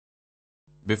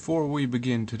Before we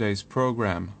begin today's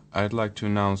program, I'd like to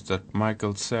announce that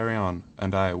Michael Sarian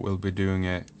and I will be doing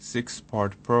a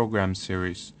 6-part program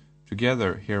series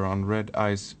together here on Red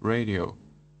Ice Radio,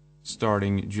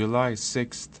 starting July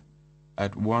 6th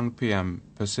at 1 p.m.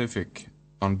 Pacific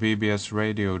on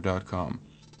bbsradio.com.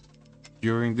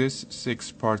 During this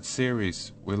 6-part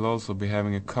series, we'll also be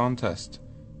having a contest,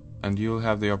 and you'll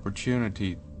have the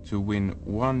opportunity to win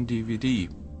one DVD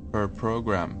per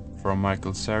program from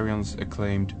Michael Sarian's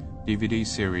acclaimed DVD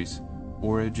series,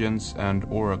 Origins and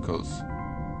Oracles.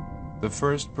 The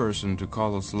first person to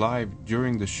call us live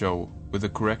during the show with the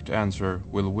correct answer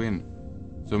will win,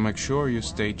 so make sure you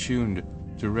stay tuned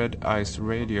to Red Ice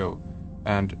Radio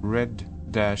and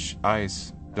red-ice.net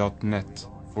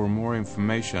for more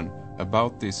information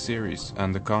about this series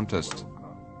and the contest.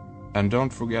 And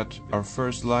don't forget, our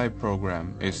first live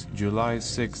program is July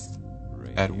 6th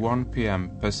at 1 p.m.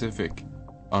 Pacific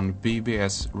on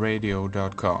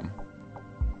bbsradio.com.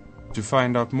 To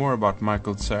find out more about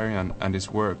Michael Sarian and his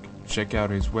work, check out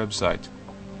his website,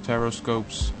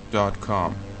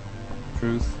 taroscopes.com.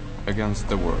 Truth against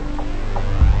the world.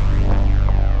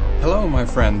 Hello, my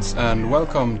friends, and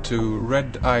welcome to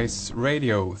Red Ice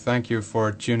Radio. Thank you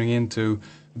for tuning in to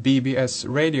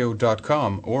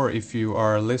bbsradio.com, or if you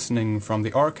are listening from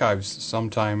the archives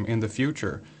sometime in the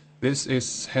future. This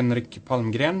is Henrik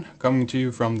Palmgren, coming to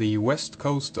you from the west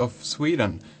coast of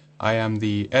Sweden. I am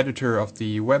the editor of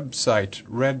the website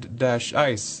red-ice.net,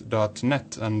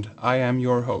 and I am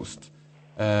your host.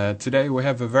 Today we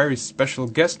have a very special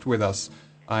guest with us.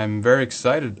 I'm very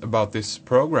excited about this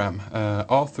program.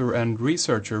 Author and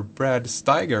researcher Brad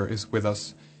Steiger is with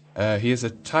us. He is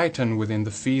a titan within the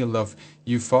field of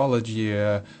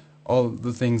ufology, all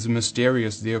the things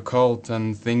mysterious, the occult,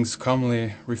 and things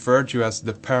commonly referred to as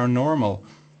the paranormal.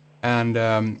 And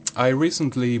I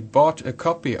recently bought a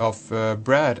copy of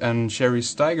Brad and Sherry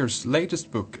Steiger's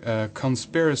latest book,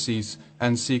 Conspiracies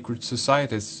and Secret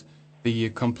Societies,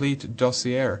 the complete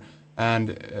dossier. And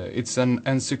it's an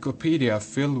encyclopedia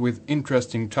filled with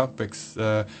interesting topics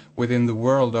within the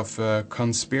world of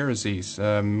conspiracies,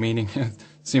 meaning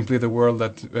simply the world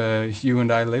that you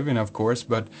and I live in, of course.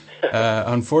 But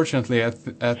unfortunately,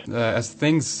 as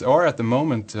things are at the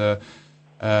moment, a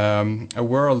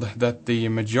world that the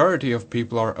majority of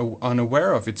people are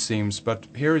unaware of, it seems. But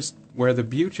here is where the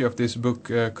beauty of this book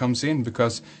comes in,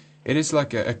 because it is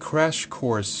like a crash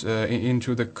course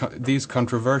into these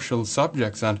controversial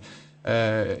subjects, and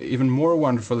even more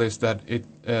wonderful is that it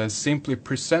simply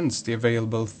presents the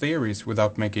available theories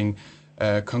without making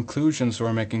conclusions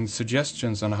or making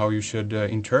suggestions on how you should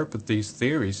interpret these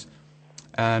theories.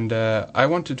 And I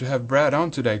wanted to have Brad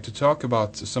on today to talk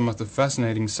about some of the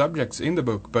fascinating subjects in the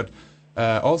book, but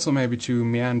also maybe to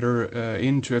meander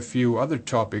into a few other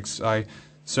topics. I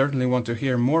certainly want to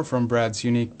hear more from Brad's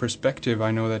unique perspective. I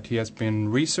know that he has been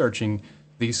researching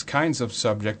these kinds of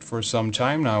subjects for some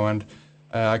time now, and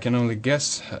I can only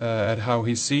guess at how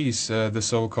he sees the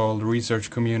so-called research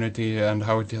community and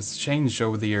how it has changed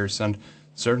over the years, and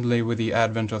certainly with the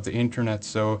advent of the internet.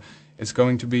 So it's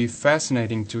going to be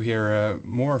fascinating to hear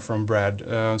more from Brad.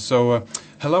 So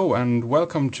hello and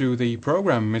welcome to the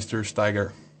program, Mr.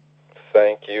 Steiger.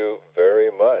 Thank you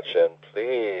very much, and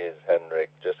please, Henrik,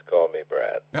 just call me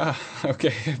Brad.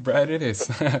 Okay, Brad it is.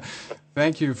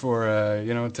 Thank you for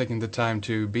taking the time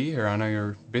to be here. I know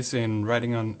you're busy and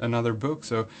writing on another book,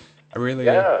 so I really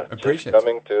appreciate it. Just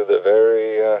coming to the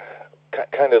very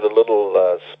kind of the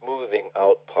little smoothing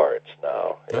out parts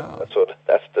now.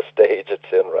 That's the stage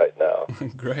it's in right now.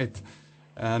 Great.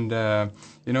 And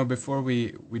before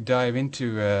we dive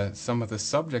into some of the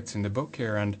subjects in the book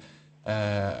here, and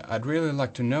I'd really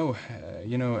like to know,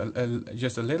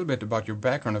 just a little bit about your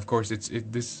background. Of course,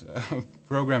 this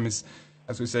program is,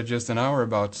 as we said, just an hour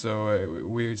about, so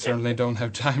we certainly don't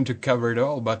have time to cover it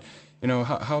all. But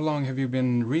how long have you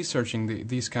been researching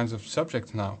these kinds of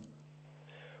subjects now?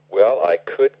 Well, I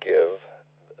could give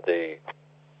the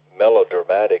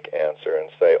melodramatic answer and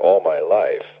say all my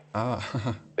life,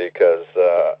 because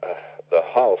the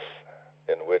house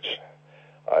in which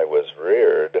I was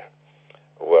reared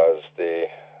was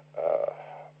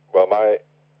my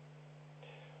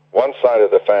one side of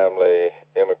the family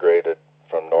immigrated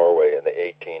from Norway in the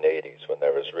 1880s, when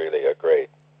there was really a great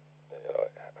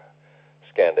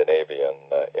Scandinavian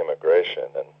immigration,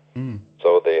 and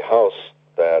so the house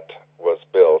that was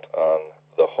built on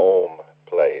the home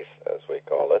place, as we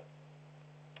call it,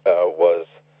 was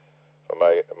from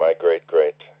my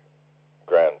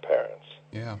great-great-grandparents.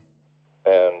 Yeah.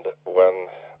 And when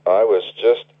I was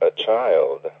just a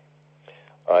child,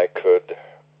 I could,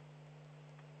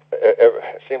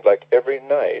 it seemed like every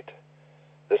night,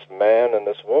 this man and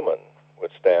this woman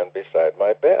would stand beside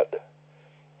my bed.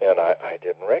 And I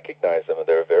didn't recognize them. And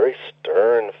they were very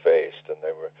stern-faced, and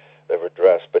they were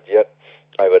dressed. But yet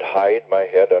I would hide my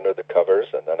head under the covers,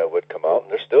 and then I would come out,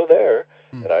 and they're still there.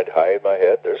 And I'd hide my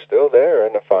head. They're still there.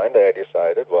 And finally I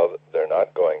decided, well, they're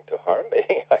not going to harm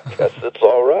me. I guess it's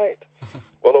all right.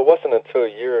 Well, it wasn't until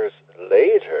years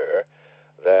later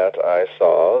that I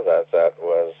saw that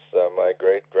was my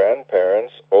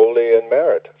great-grandparents, Ole and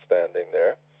Merritt, standing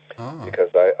there. Because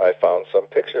I found some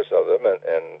pictures of them,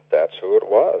 and that's who it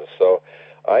was. So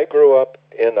I grew up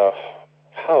in a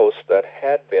house that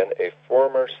had been a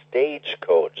former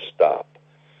stagecoach stop.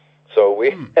 So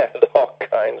we had all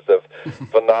kinds of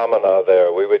phenomena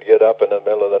there. We would get up in the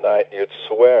middle of the night, and you'd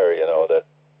swear, that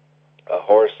a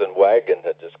horse and wagon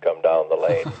had just come down the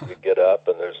lane. You'd get up,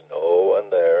 and there's no one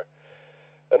there.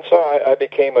 And so I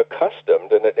became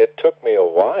accustomed, and it took me a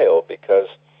while because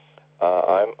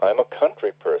I'm a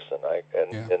country person,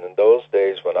 and in those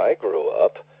days when I grew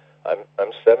up,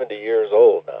 I'm 70 years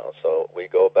old now, so we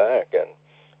go back, and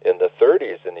in the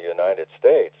 30s in the United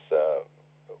States,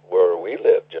 where we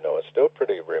lived, it's still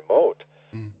pretty remote,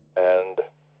 and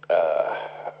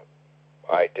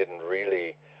I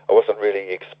wasn't really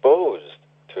exposed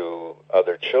to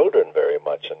other children very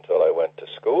much until I went to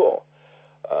school.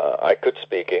 I could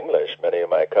speak English. Many of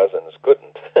my cousins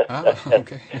couldn't.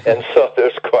 Okay. And so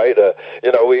there's quite a,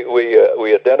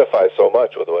 we identify so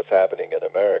much with what's happening in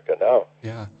America now.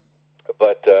 Yeah.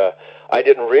 But I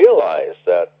didn't realize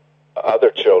that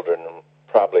other children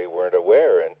probably weren't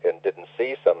aware and didn't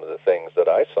see some of the things that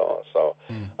I saw. So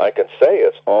I can say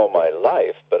it's all my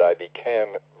life, but I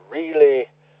became really...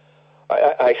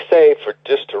 I say, for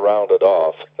just to round it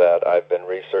off, that I've been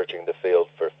researching the field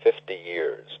for 50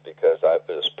 years because I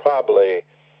was probably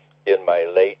in my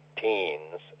late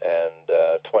teens and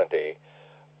 20,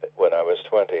 when I was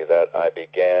 20, that I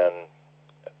began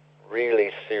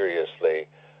really seriously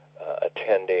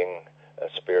attending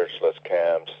spiritualist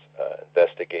camps,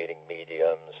 investigating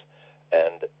mediums,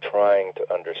 and trying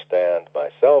to understand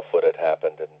myself what had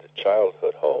happened in the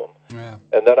childhood home. Yeah.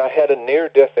 And then I had a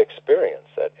near-death experience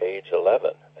at age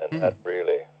 11, and that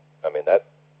really,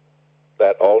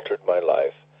 that altered my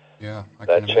life. Yeah,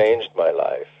 that changed my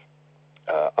life.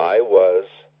 I was,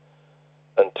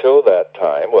 until that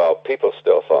time, well, people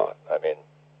still thought,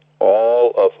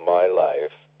 all of my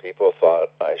life, people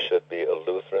thought I should be a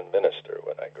Lutheran minister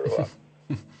when I grew up.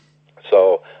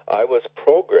 So I was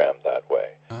programmed that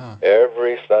way.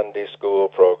 Every Sunday school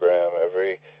program,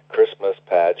 every Christmas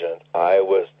pageant, I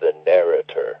was the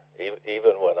narrator,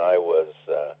 even when I was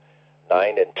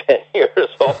 9 and 10 years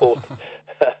old.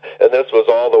 And this was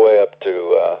all the way up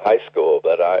to high school,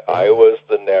 but I was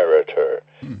the narrator.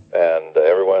 And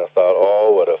everyone thought,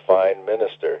 oh, what a fine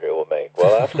minister he will make.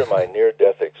 Well, after my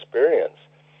near-death experience,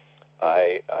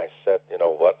 I said,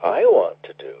 what I want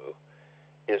to do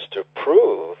is to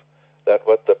prove that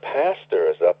what the pastor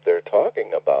is up there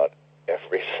talking about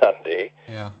every Sunday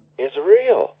is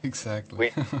real.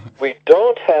 Exactly. we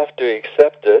don't have to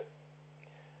accept it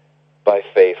by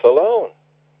faith alone.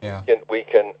 Yeah. We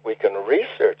can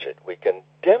research it. We can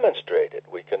demonstrate it.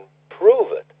 We can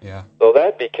prove it. Yeah. So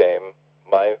that became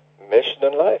my mission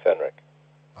in life, Henrik.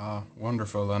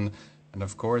 Wonderful. And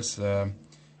of course,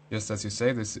 just as you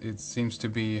say, it seems to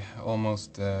be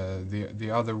almost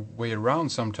the other way around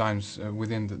sometimes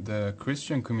within the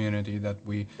Christian community, that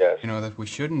we that we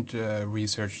shouldn't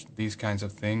research these kinds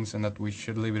of things, and that we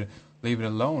should leave it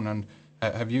alone. And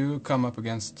have you come up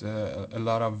against a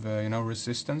lot of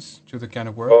resistance to the kind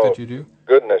of work that you do?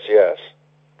 Goodness yes.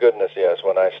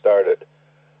 When I started,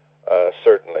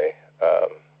 certainly,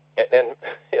 and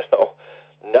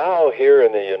now here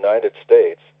in the United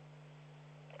States,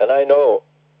 and I know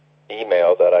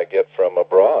email that I get from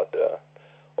abroad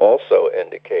also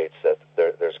indicates that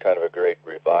there's kind of a great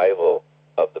revival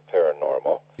of the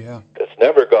paranormal. Yeah, it's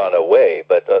never gone away,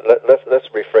 but let's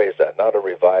rephrase that. Not a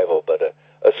revival, but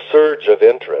a surge of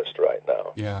interest right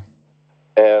now. Yeah,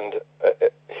 and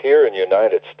here in the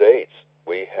United States,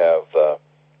 we have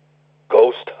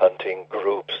ghost hunting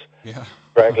groups. Yeah.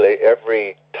 Frankly,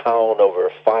 every town over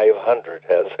 500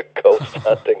 has a ghost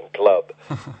hunting club.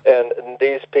 And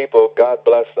these people, God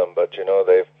bless them, but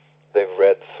they've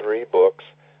read 3 books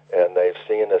and they've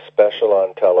seen a special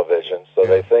on television, so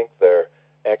they think they're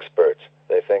experts.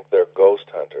 They think they're ghost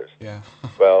hunters. Yeah.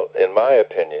 Well, in my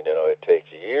opinion, it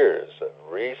takes years of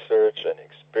research and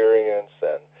experience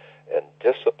and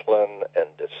discipline and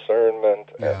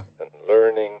discernment and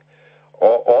learning.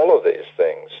 All of these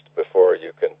things before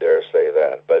you can dare say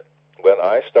that. But when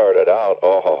I started out,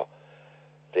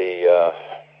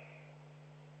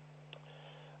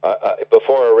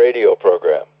 before a radio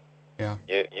program,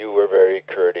 you you were very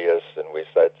courteous, and we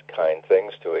said kind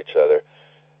things to each other.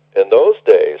 In those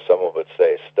days, someone would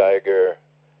say, Steiger,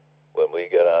 when we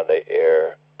get on the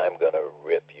air, I'm going to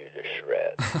rip you to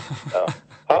shreds. Now,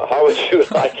 how would you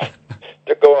like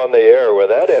to go on the air with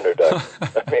that introduction?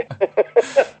 I mean,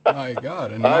 my God,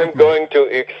 I'm going to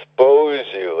expose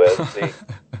you as the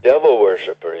devil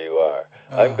worshiper you are.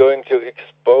 I'm going to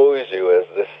expose you as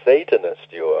the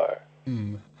Satanist you are.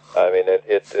 I mean,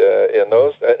 in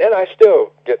those, and I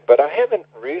still get, but I haven't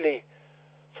really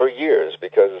for years,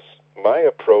 because my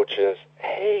approach is,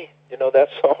 hey, you know,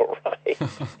 that's all right.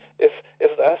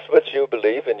 If that's what you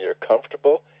believe and you're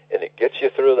comfortable and it gets you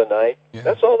through the night,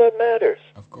 that's all that matters.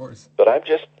 Of course. But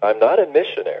I'm not a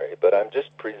missionary, but I'm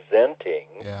just presenting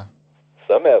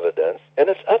some evidence, and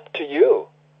it's up to you.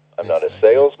 I'm not a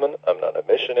salesman. I'm not a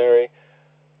missionary.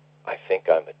 I think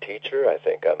I'm a teacher. I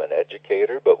think I'm an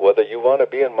educator. But whether you want to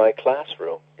be in my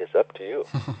classroom is up to you.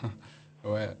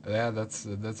 Well, yeah, that's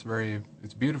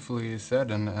it's beautifully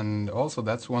said, and also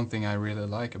that's one thing I really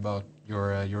like about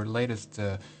your latest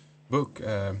book,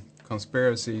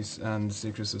 Conspiracies and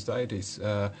Secret Societies.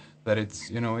 That it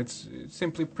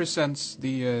simply presents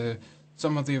the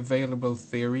some of the available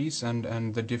theories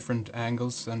and the different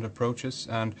angles and approaches,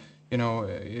 and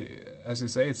as you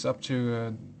say, it's up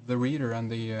to the reader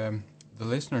and the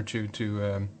listener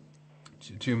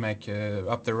to make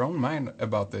up their own mind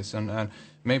about this, and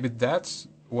maybe that's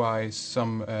why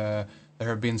there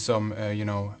have been some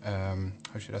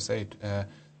how should I say it,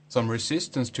 some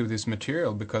resistance to this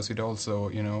material, because it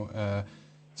also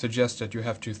suggests that you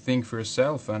have to think for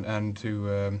yourself and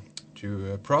to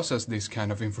process this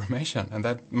kind of information, and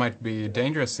that might be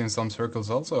dangerous in some circles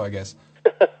also, I guess.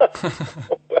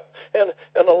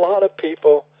 And a lot of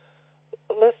people,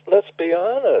 let's be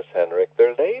honest, Henrik,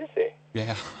 they're lazy.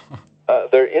 Yeah.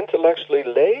 They're intellectually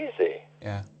lazy.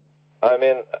 Yeah. I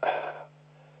mean,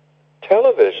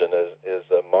 television is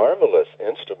a marvelous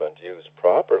instrument used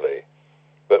properly,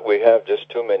 but we have just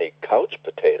too many couch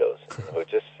potatoes who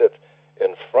just sit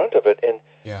in front of it, and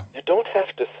you don't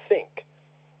have to think.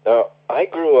 Now, I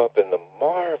grew up in the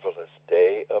marvelous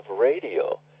day of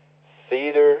radio,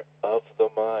 theater of the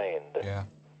mind. Yeah.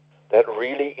 That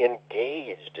really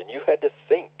engaged, and you had to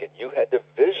think, and you had to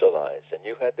visualize, and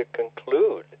you had to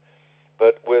conclude.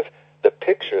 But with the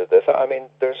picture,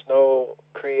 there's no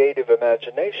creative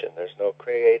imagination. There's no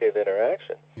creative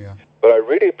interaction. Yeah. But I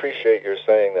really appreciate your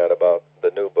saying that about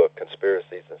the new book,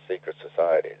 Conspiracies and Secret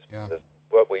Societies. Yeah. Because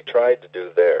what we tried to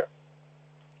do there,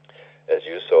 as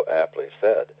you so aptly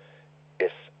said,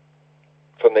 is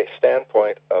from the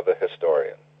standpoint of a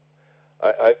historian.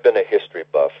 I've been a history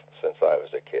buff since I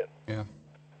was a kid. Yeah.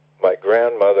 My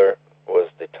grandmother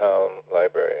was the town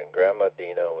librarian. Grandma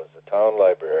Dina was the town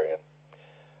librarian.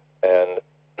 And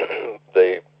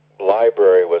the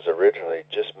library was originally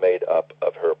just made up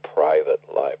of her private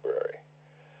library.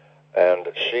 And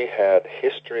she had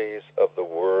histories of the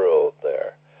world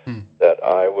there that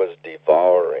I was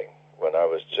devouring when I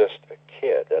was just a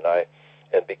kid.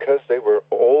 And because they were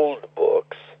old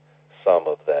books, some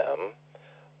of them,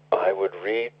 I would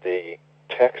read the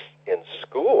text in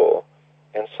school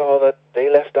and saw that they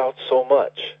left out so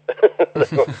much.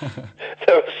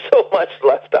 There was so much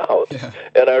left out. Yeah.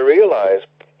 And I realized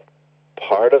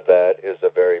part of that is a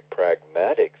very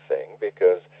pragmatic thing,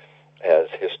 because as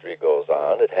history goes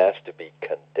on, it has to be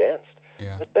condensed.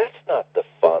 Yeah. But that's not the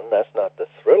fun. That's not the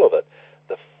thrill of it.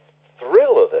 The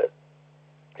thrill of it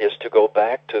is to go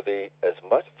back to as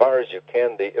much far as you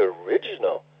can, the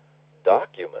original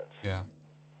documents. Yeah.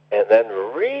 And then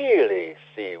really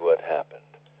see what happened.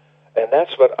 And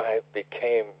that's what I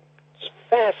became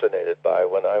fascinated by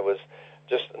when I was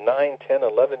just 9, 10,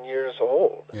 11 years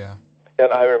old. Yeah.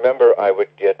 And I remember I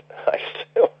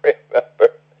still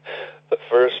remember the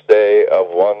first day of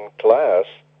one class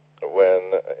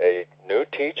when a new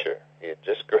teacher, he had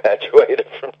just graduated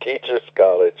from Teachers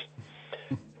College,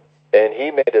 and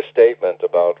he made a statement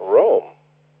about Rome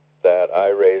that I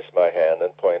raised my hand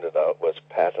and pointed out was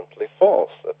patently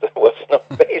false, that there was no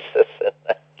basis in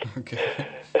that. Okay.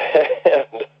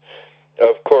 And,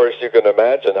 of course, you can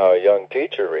imagine how a young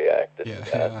teacher reacted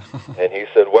to that. Yeah. And he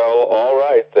said, well, all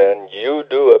right, then you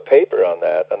do a paper on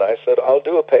that. And I said, I'll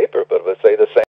do a paper, but it would say the same